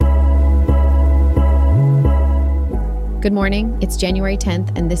Good morning, it's January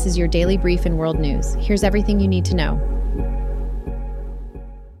 10th, and this is your daily brief in world news. Here's everything you need to know.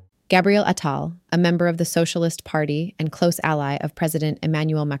 Gabriel Attal, a member of the Socialist Party and close ally of President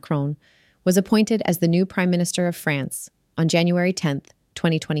Emmanuel Macron, was appointed as the new Prime Minister of France on January 10th,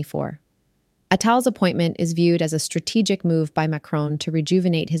 2024. Attal's appointment is viewed as a strategic move by Macron to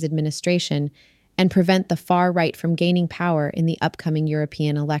rejuvenate his administration and prevent the far right from gaining power in the upcoming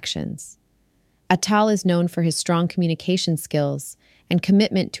European elections. Attal is known for his strong communication skills and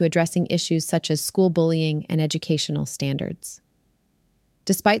commitment to addressing issues such as school bullying and educational standards.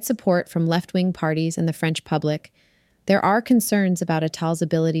 Despite support from left-wing parties and the French public, there are concerns about Attal's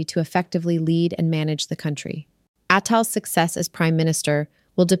ability to effectively lead and manage the country. Attal's success as prime minister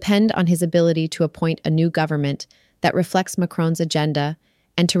will depend on his ability to appoint a new government that reflects Macron's agenda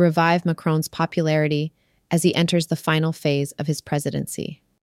and to revive Macron's popularity as he enters the final phase of his presidency.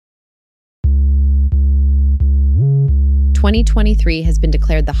 2023 has been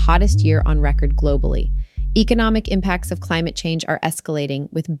declared the hottest year on record globally. Economic impacts of climate change are escalating,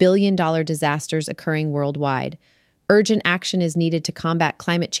 with billion-dollar disasters occurring worldwide. Urgent action is needed to combat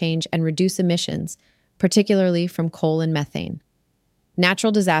climate change and reduce emissions, particularly from coal and methane.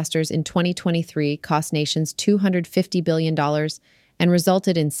 Natural disasters in 2023 cost nations $250 billion and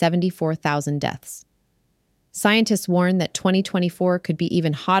resulted in 74,000 deaths. Scientists warn that 2024 could be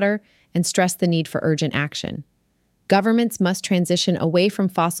even hotter and stress the need for urgent action. Governments must transition away from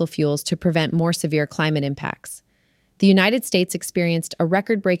fossil fuels to prevent more severe climate impacts. The United States experienced a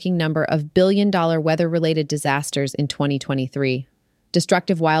record-breaking number of billion-dollar weather-related disasters in 2023.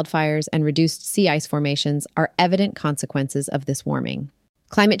 Destructive wildfires and reduced sea ice formations are evident consequences of this warming.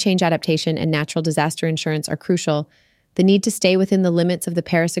 Climate change adaptation and natural disaster insurance are crucial. The need to stay within the limits of the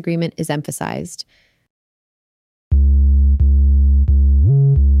Paris Agreement is emphasized.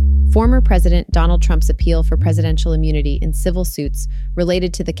 Former President Donald Trump's appeal for presidential immunity in civil suits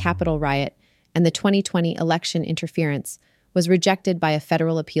related to the Capitol riot and the 2020 election interference was rejected by a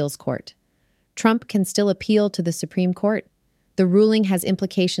federal appeals court. Trump can still appeal to the Supreme Court. The ruling has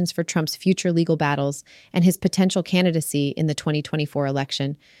implications for Trump's future legal battles and his potential candidacy in the 2024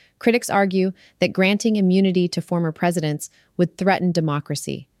 election. Critics argue that granting immunity to former presidents would threaten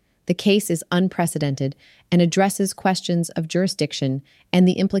democracy. The case is unprecedented and addresses questions of jurisdiction and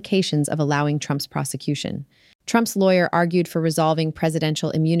the implications of allowing Trump's prosecution. Trump's lawyer argued for resolving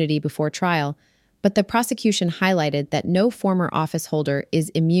presidential immunity before trial, but the prosecution highlighted that no former office holder is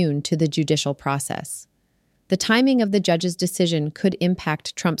immune to the judicial process. The timing of the judge's decision could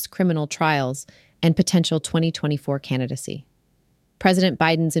impact Trump's criminal trials and potential 2024 candidacy. President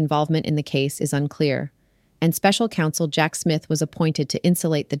Biden's involvement in the case is unclear, and special counsel Jack Smith was appointed to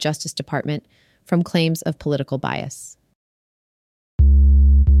insulate the Justice Department from claims of political bias.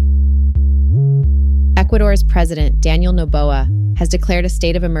 Ecuador's president, Daniel Noboa, has declared a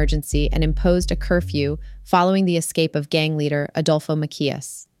state of emergency and imposed a curfew following the escape of gang leader Adolfo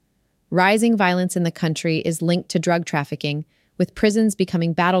Macias. Rising violence in the country is linked to drug trafficking, with prisons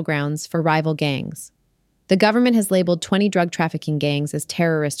becoming battlegrounds for rival gangs. The government has labeled 20 drug trafficking gangs as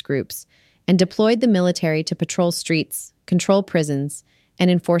terrorist groups and deployed the military to patrol streets, control prisons,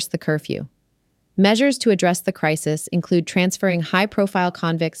 and enforce the curfew. Measures to address the crisis include transferring high-profile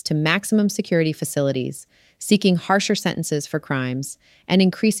convicts to maximum security facilities, seeking harsher sentences for crimes, and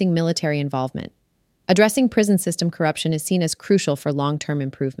increasing military involvement. Addressing prison system corruption is seen as crucial for long-term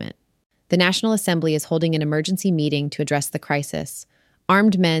improvement. The National Assembly is holding an emergency meeting to address the crisis.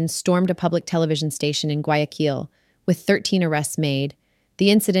 Armed men stormed a public television station in Guayaquil, with 13 arrests made. The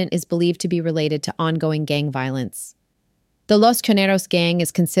incident is believed to be related to ongoing gang violence. The Los Choneros gang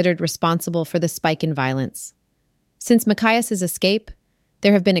is considered responsible for the spike in violence. Since Macias's escape,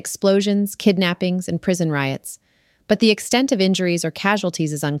 there have been explosions, kidnappings, and prison riots, but the extent of injuries or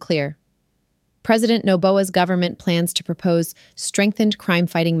casualties is unclear. President Noboa's government plans to propose strengthened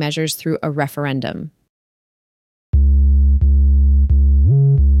crime-fighting measures through a referendum.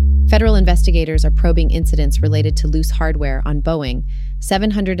 Federal investigators are probing incidents related to loose hardware on Boeing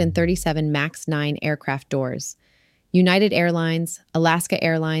 737 MAX 9 aircraft doors. United Airlines, Alaska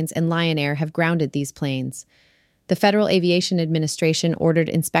Airlines, and Lion Air have grounded these planes. The Federal Aviation Administration ordered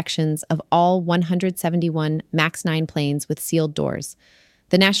inspections of all 171 MAX 9 planes with sealed doors.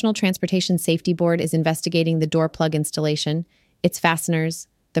 The National Transportation Safety Board is investigating the door plug installation, its fasteners,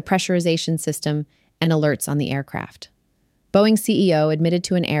 the pressurization system, and alerts on the aircraft. Boeing CEO admitted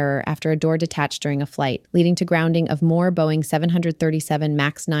to an error after a door detached during a flight, leading to grounding of more Boeing 737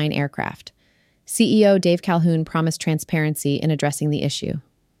 MAX 9 aircraft. CEO Dave Calhoun promised transparency in addressing the issue.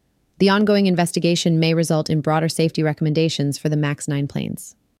 The ongoing investigation may result in broader safety recommendations for the MAX 9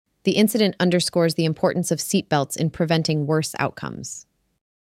 planes. The incident underscores the importance of seatbelts in preventing worse outcomes.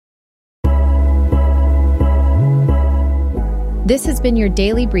 This has been your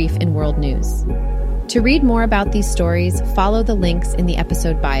daily brief in world news. To read more about these stories, follow the links in the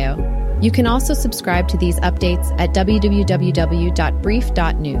episode bio. You can also subscribe to these updates at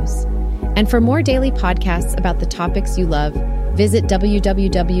www.brief.news. And for more daily podcasts about the topics you love, visit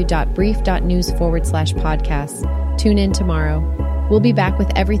www.brief.news/podcasts. Tune in tomorrow. We'll be back with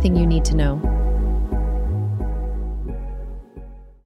everything you need to know.